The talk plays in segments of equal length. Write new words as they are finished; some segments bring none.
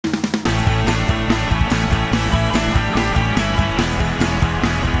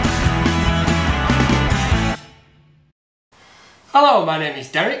Hello, my name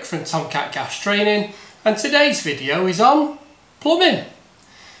is Derek from Tomcat Gas Training, and today's video is on plumbing.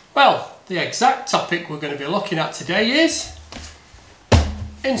 Well, the exact topic we're going to be looking at today is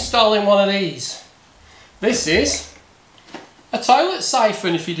installing one of these. This is a toilet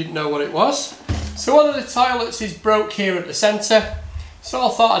siphon, if you didn't know what it was. So one of the toilets is broke here at the centre, so I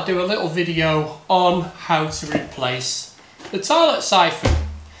thought I'd do a little video on how to replace the toilet siphon.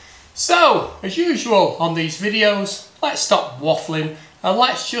 So, as usual on these videos, let's stop waffling and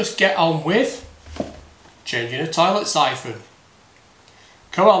let's just get on with changing a toilet siphon.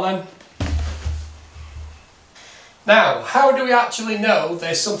 Come on then. Now, how do we actually know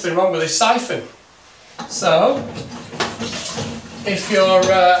there's something wrong with this siphon? So, if you're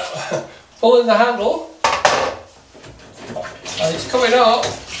pulling the handle and it's coming up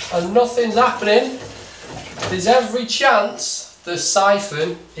and nothing's happening, there's every chance the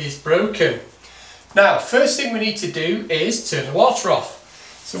siphon is broken. Now, first thing we need to do is turn the water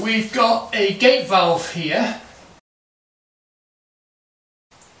off. So we've got a gate valve here.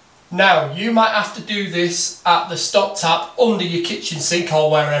 Now, you might have to do this at the stop tap under your kitchen sink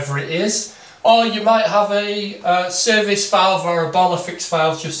or wherever it is, or you might have a service valve or a boiler fix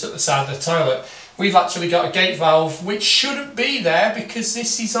valve just at the side of the toilet. We've actually got a gate valve which shouldn't be there because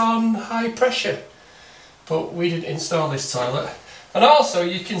this is on high pressure. But we didn't install this toilet. And also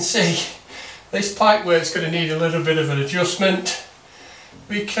you can see this pipework's going to need a little bit of an adjustment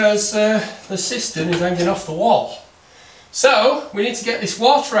because the cistern is hanging off the wall. So we need to get this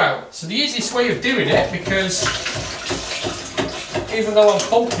water out. So the easiest way of doing it, because even though I'm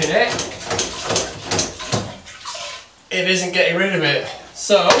pumping it, it isn't getting rid of it.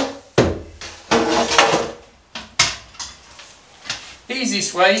 So the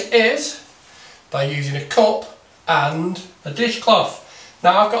easiest way is by using a cup and a dishcloth.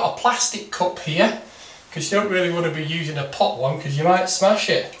 Now I've got a plastic cup here because you don't really want to be using a pot one because you might smash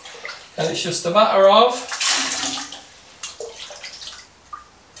it, and it's just a matter of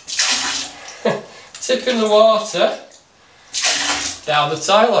tipping the water down the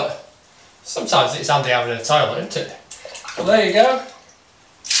toilet. Sometimes it's handy having a toilet, isn't it? Well, there you go.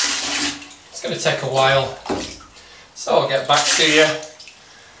 It's going to take a while, so I'll get back to you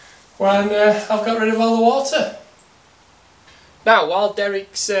when I've got rid of all the water. Now, while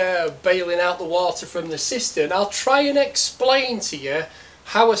Derek's bailing out the water from the cistern, I'll try and explain to you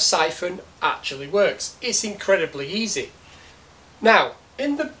how a siphon actually works. It's incredibly easy. Now,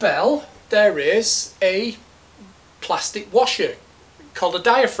 in the bell there is a plastic washer called a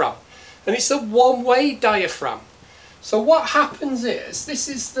diaphragm, and it's a one-way diaphragm. So what happens is, this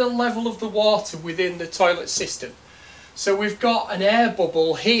is the level of the water within the toilet cistern. So we've got an air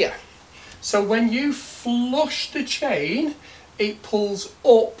bubble here. So when you flush the chain, it pulls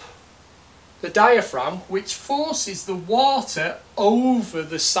up the diaphragm, which forces the water over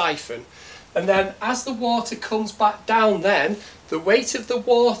the siphon. And then as the water comes back down, then the weight of the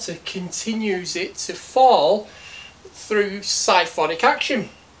water continues it to fall through siphonic action.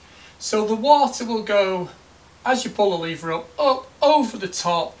 So the water will go, as you pull the lever up over the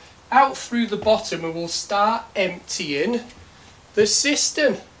top, out through the bottom, and will start emptying the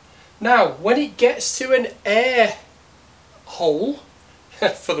cistern. Now, when it gets to an air hole,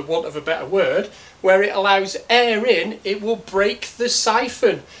 for the want of a better word, where it allows air in, it will break the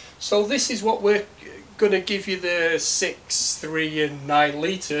siphon. So this is what we're going to give you, the 6, 3 and 9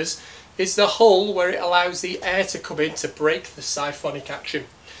 litres, is the hole where it allows the air to come in to break the siphonic action.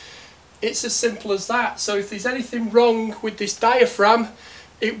 It's as simple as that. So if there's anything wrong with this diaphragm,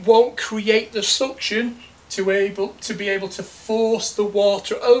 it won't create the suction to be able to force the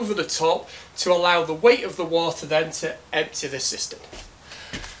water over the top to allow the weight of the water then to empty the cistern.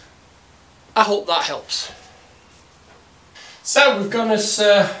 I hope that helps. So we've gone as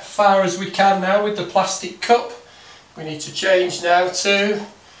far as we can now with the plastic cup. We need to change now to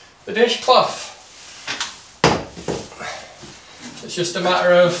the dishcloth. It's just a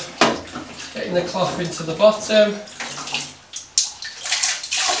matter of getting the cloth into the bottom.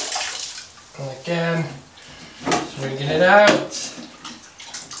 And again, wringing it out.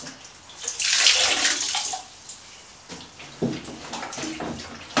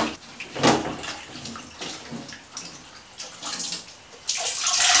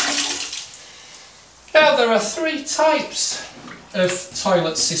 Now, there are 3 types of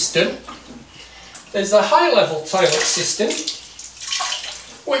toilet cistern. There's a high level toilet cistern,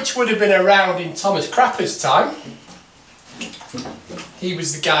 which would have been around in Thomas Crapper's time. He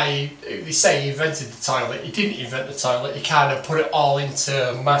was the guy who they say he invented the toilet. He didn't invent the toilet, he kind of put it all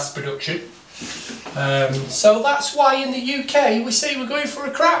into mass production. So that's why in the UK we say we're going for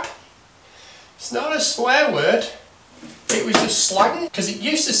a crap. It's not a swear word, it was just slang, because it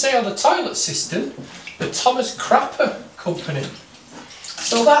used to say on the toilet system, the Thomas Crapper Company.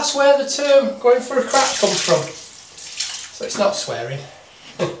 So that's where the term going for a crap comes from. So it's not swearing.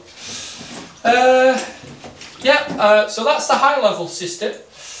 So that's the high level system.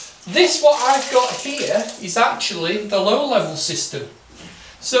 This, what I've got here, is actually the low level system.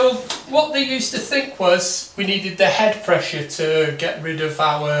 So what they used to think was we needed the head pressure to get rid of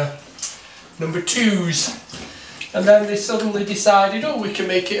our number 2s. And then they suddenly decided, oh, we can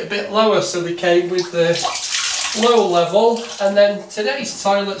make it a bit lower, so they came with the low level. And then today's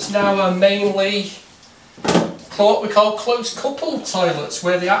toilets now are mainly what we call close coupled toilets,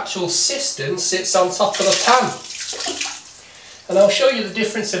 where the actual cistern sits on top of the pan. And I'll show you the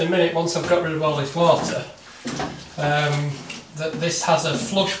difference in a minute once I've got rid of all this water. That this has a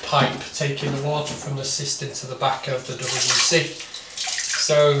flush pipe taking the water from the cistern to the back of the WC.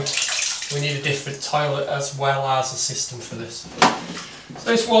 So we need a different toilet as well as a system for this.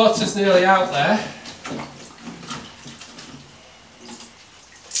 So this water's nearly out there.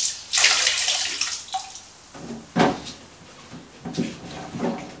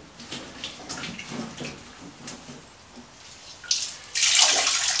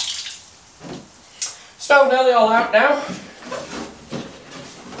 So nearly all out now.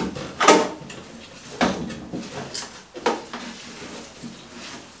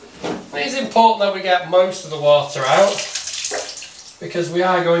 It's important that we get most of the water out, because we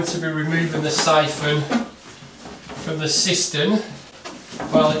are going to be removing the siphon from the cistern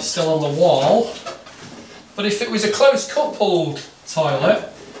while it's still on the wall. But if it was a close coupled toilet,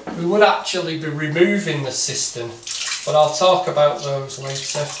 we would actually be removing the cistern. But I'll talk about those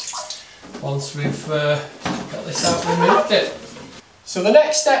later, once we've got this out and removed it. So the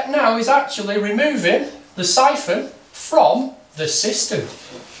next step now is actually removing the siphon from the cistern.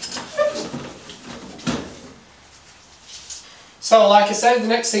 So like I said, the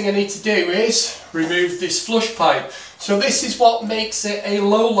next thing I need to do is remove this flush pipe. So this is what makes it a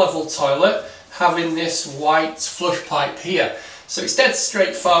low level toilet, having this white flush pipe here. So it's dead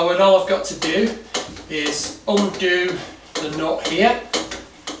straightforward. All I've got to do is undo the nut here,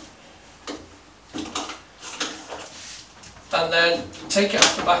 and then take it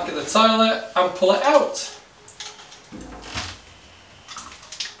off the back of the toilet and pull it out.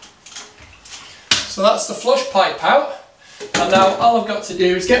 So that's the flush pipe out. And now all I've got to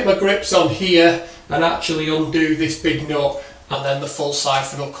do is get my grips on here and actually undo this big nut, and then the full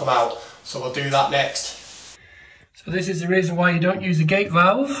siphon will come out. So we'll do that next. So this is the reason why you don't use a gate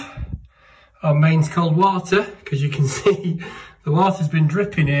valve on mains cold water, because you can see the water's been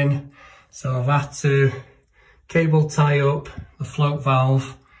dripping in. So I've had to cable tie up the float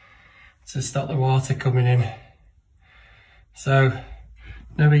valve to stop the water coming in. So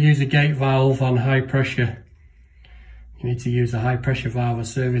never use a gate valve on high pressure. You need to use a high pressure valve, a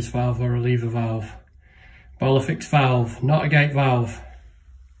service valve or a lever valve. Boiler fix valve, not a gate valve.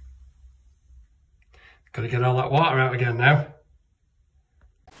 Got to get all that water out again now.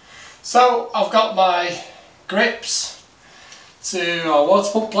 So I've got my grips or water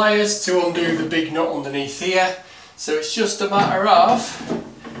pump pliers to undo the big nut underneath here. So it's just a matter of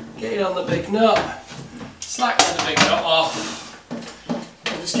getting on the big nut, slacking the big nut off,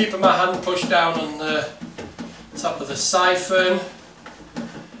 and just keeping my hand pushed down on the top of the siphon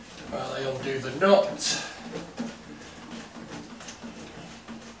while I undo the nut.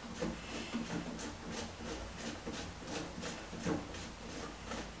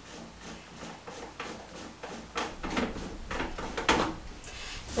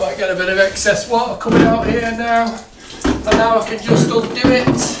 Might get a bit of excess water coming out here now, and now I can just undo it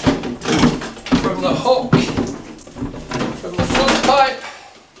from the hook, from the flush pipe.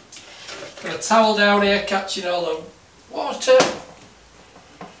 Got a towel down here catching all the water.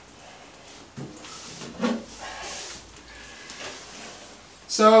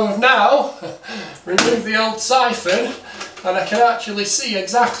 So I've now removed the old siphon, and I can actually see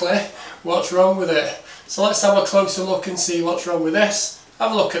exactly what's wrong with it. So let's have a closer look and see what's wrong with this.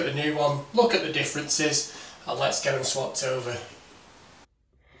 Have a look at the new one, look at the differences, and let's get them swapped over.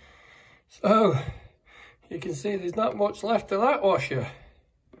 So you can see there's not much left of that washer.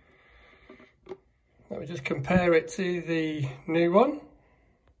 Let me just compare it to the new one.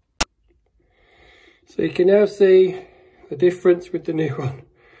 So you can now see the difference with the new one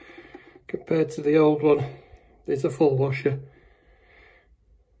compared to the old one. There's a full washer.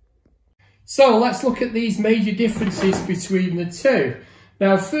 So let's look at these major differences between the two.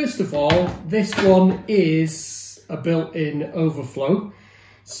 Now, first of all, this one is a built-in overflow.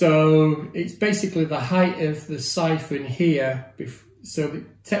 So it's basically the height of the siphon here, so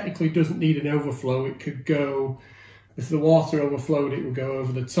it technically doesn't need an overflow. It could go if the water overflowed, it would go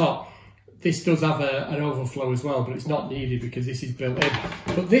over the top. This does have an overflow as well, but it's not needed because this is built in.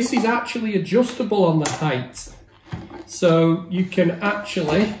 But this is actually adjustable on the height. So you can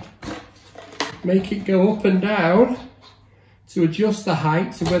actually make it go up and down to adjust the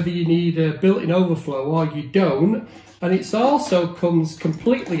height to whether you need a built-in overflow or you don't. And it also comes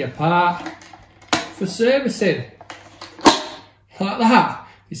completely apart for servicing. Like that,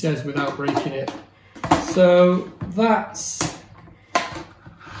 he says, without breaking it. So that's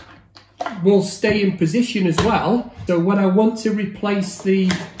will stay in position as well. So when I want to replace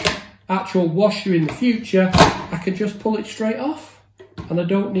the actual washer in the future, I can just pull it straight off. And I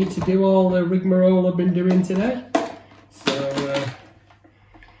don't need to do all the rigmarole I've been doing today. So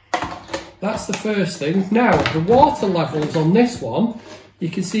that's the first thing. Now, the water levels on this one, you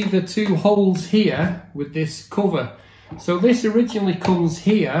can see the two holes here with this cover. So this originally comes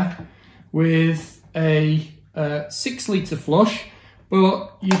here with a 6 litre flush,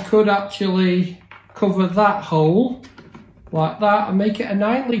 but you could actually cover that hole like that and make it a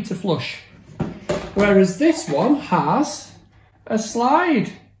 9 litre flush. Whereas this one has a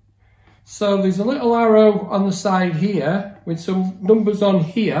slide. So there's a little arrow on the side here with some numbers on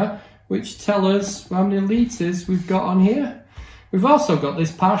here which tell us how many litres we've got on here. We've also got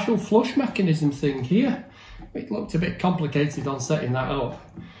this partial flush mechanism thing here. It looked a bit complicated on setting that up.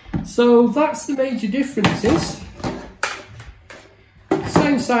 So that's the major differences.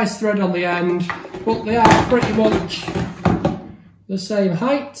 Same size thread on the end, but they are pretty much the same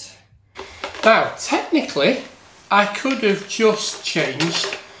height. Now, technically, I could have just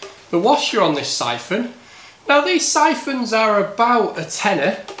changed the washer on this siphon. Now, these siphons are about a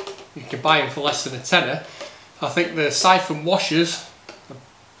tenner. You can buy them for less than a tenner. I think the siphon washers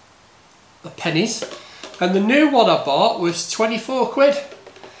are pennies. And the new one I bought was 24 quid.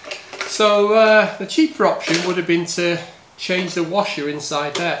 So the cheaper option would have been to change the washer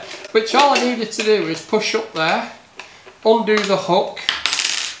inside there. Which all I needed to do is push up there, undo the hook,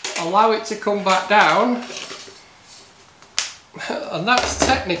 allow it to come back down. And that's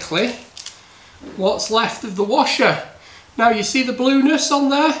technically what's left of the washer. Now you see the blueness on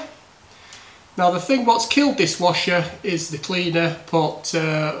there? Now the thing what's killed this washer is the cleaner put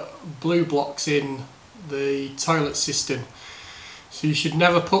blue blocks in the toilet system. So you should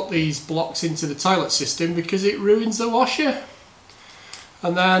never put these blocks into the toilet system because it ruins the washer.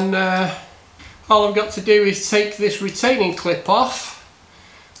 And then all I've got to do is take this retaining clip off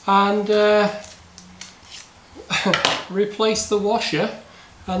and replace the washer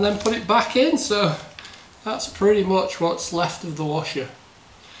and then put it back in. So that's pretty much what's left of the washer.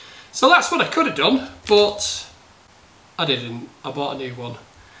 So that's what I could have done, but I didn't. I bought a new one.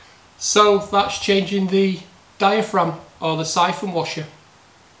 So that's changing the diaphragm or the siphon washer.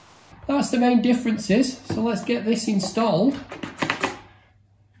 That's the main differences. So let's get this installed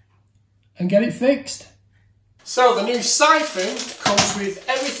and get it fixed. So the new siphon comes with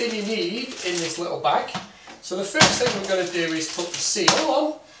everything you need in this little bag. So the first thing we're going to do is put the seal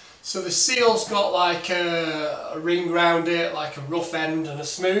on. So the seal's got like a ring round it, like a rough end and a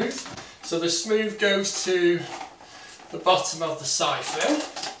smooth. So the smooth goes to the bottom of the siphon,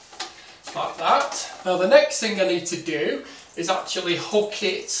 like that. Now the next thing I need to do is actually hook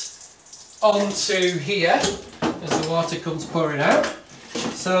it onto here as the water comes pouring out.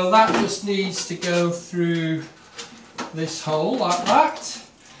 So that just needs to go through this hole like that.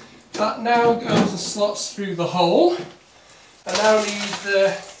 That now goes and slots through the hole. I now need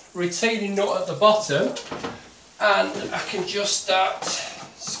the retaining nut at the bottom, and I can just start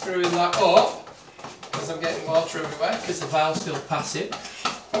screwing that up because I'm getting water everywhere because the valve's still passing.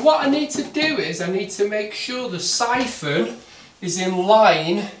 And what I need to do is I need to make sure the siphon is in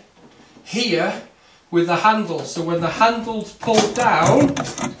line here with the handle, so when the handle's pulled down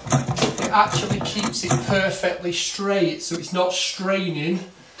it actually keeps it perfectly straight so it's not straining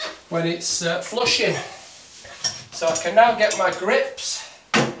when it's flushing. So I can now get my grips,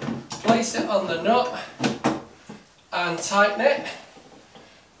 place it on the nut and tighten it.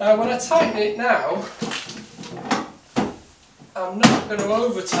 Now when I tighten it now, I'm not going to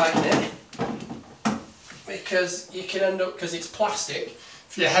over tighten it because you can end up, because it's plastic,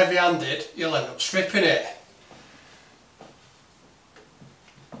 if you're heavy handed you'll end up stripping it.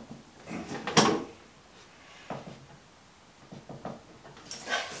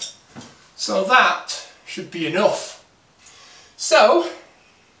 So that should be enough. So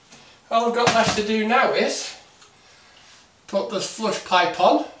all I've got left to do now is put the flush pipe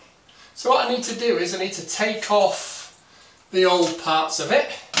on. So what I need to do is I need to take off the old parts of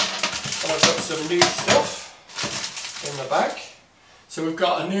it. And I've got some new stuff in the bag. So we've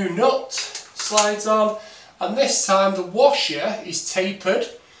got a new nut, slides on, And this time the washer is tapered,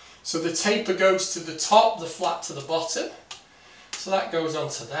 so the taper goes to the top, the flat to the bottom. So that goes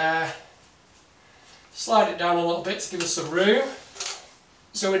onto there. Slide it down a little bit to give us some room.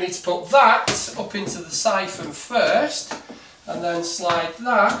 So we need to put that up into the siphon first, and then slide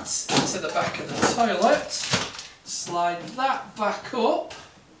that into the back of the toilet. Slide that back up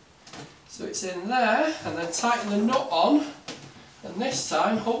so it's in there, and then tighten the nut on, and this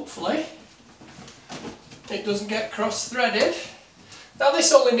time hopefully it doesn't get cross-threaded. Now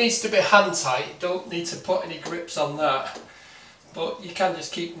this only needs to be hand tight, you don't need to put any grips on that, but you can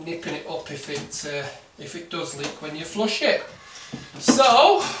just keep nipping it up if it does leak when you flush it.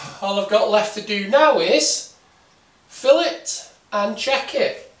 So all I've got left to do now is fill it and check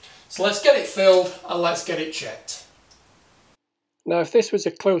it. So let's get it filled and let's get it checked. Now if this was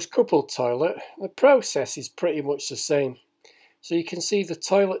a close coupled toilet, the process is pretty much the same. So you can see the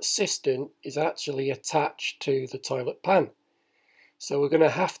toilet cistern is actually attached to the toilet pan. So we're going to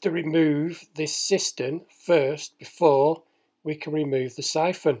have to remove this cistern first before we can remove the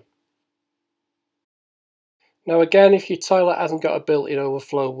siphon. Now again, if your toilet hasn't got a built-in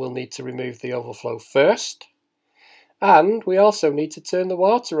overflow, we'll need to remove the overflow first. And we also need to turn the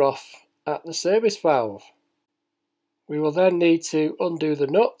water off at the service valve. We will then need to undo the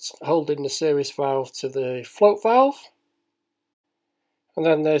nut holding the service valve to the float valve. And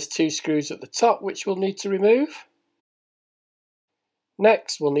then there's 2 screws at the top which we'll need to remove.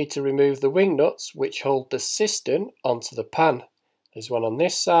 Next we'll need to remove the wing nuts which hold the cistern onto the pan. There's one on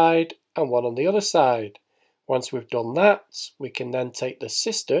this side and one on the other side. Once we've done that, we can then take the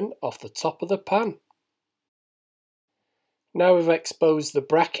cistern off the top of the pan. Now we've exposed the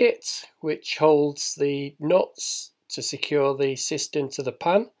bracket which holds the nuts to secure the cistern to the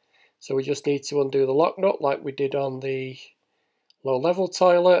pan. So we just need to undo the lock nut like we did on the low level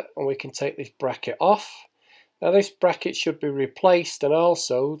toilet, and we can take this bracket off. Now this bracket should be replaced, and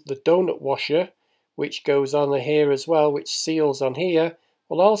also the donut washer which goes on here as well, which seals on here,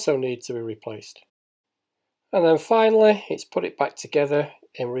 will also need to be replaced. And then finally it's put it back together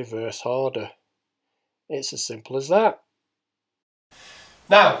in reverse order. It's as simple as that.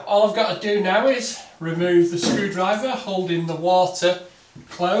 Now all I've got to do now is remove the screwdriver holding the water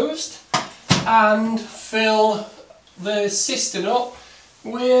closed and fill the cistern up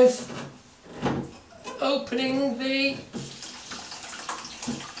with opening the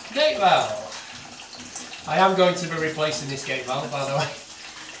gate valve. I am going to be replacing this gate valve, by the way,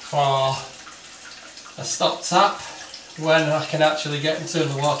 for a stop tap when I can actually get and turn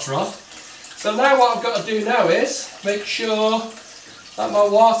the water off. So now what I've got to do now is make sure that my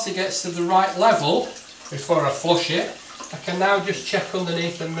water gets to the right level before I flush it. I can now just check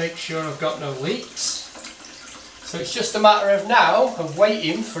underneath and make sure I've got no leaks. So it's just a matter of now of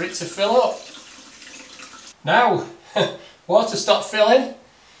waiting for it to fill up. Now, water stopped filling,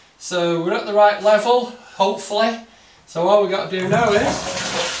 so we're at the right level, hopefully. So all we've got to do now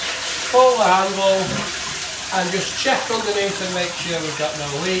is pull the handle and just check underneath and make sure we've got no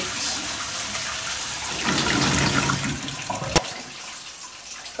leaks.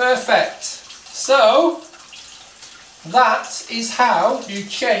 Perfect. So that is how you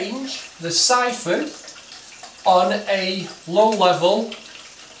change the siphon on a low level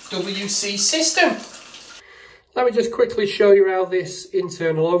WC system. Let me just quickly show you how this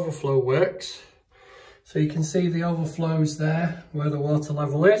internal overflow works. So you can see the overflows there where the water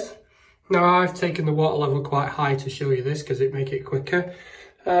level is. Now I've taken the water level quite high to show you this because it makes it quicker,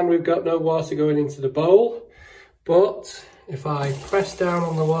 and we've got no water going into the bowl. But if I press down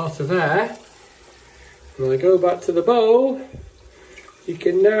on the water there and I go back to the bowl, you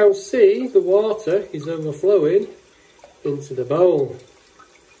can now see the water is overflowing into the bowl.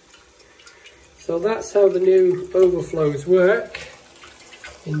 So that's how the new overflows work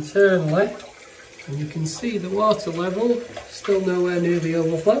internally, and you can see the water level still nowhere near the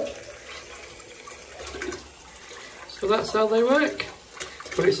overflow. So that's how they work.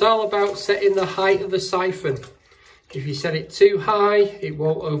 But it's all about setting the height of the siphon. If you set it too high, it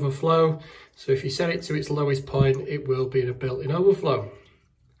won't overflow. So if you set it to its lowest point, it will be a built-in overflow.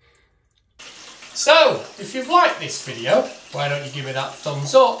 So, if you've liked this video, why don't you give me that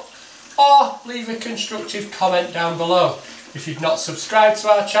thumbs up, or leave a constructive comment down below. If you've not subscribed to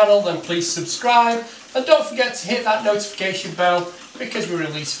our channel, then please subscribe, and don't forget to hit that notification bell because we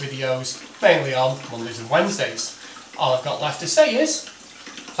release videos mainly on Mondays and Wednesdays. All I've got left to say is,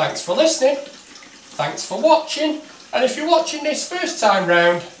 thanks for listening, thanks for watching, and if you're watching this first time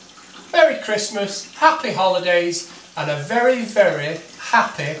round, Merry Christmas, Happy Holidays, and a very, very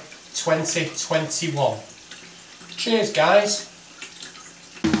happy 2021. Cheers guys.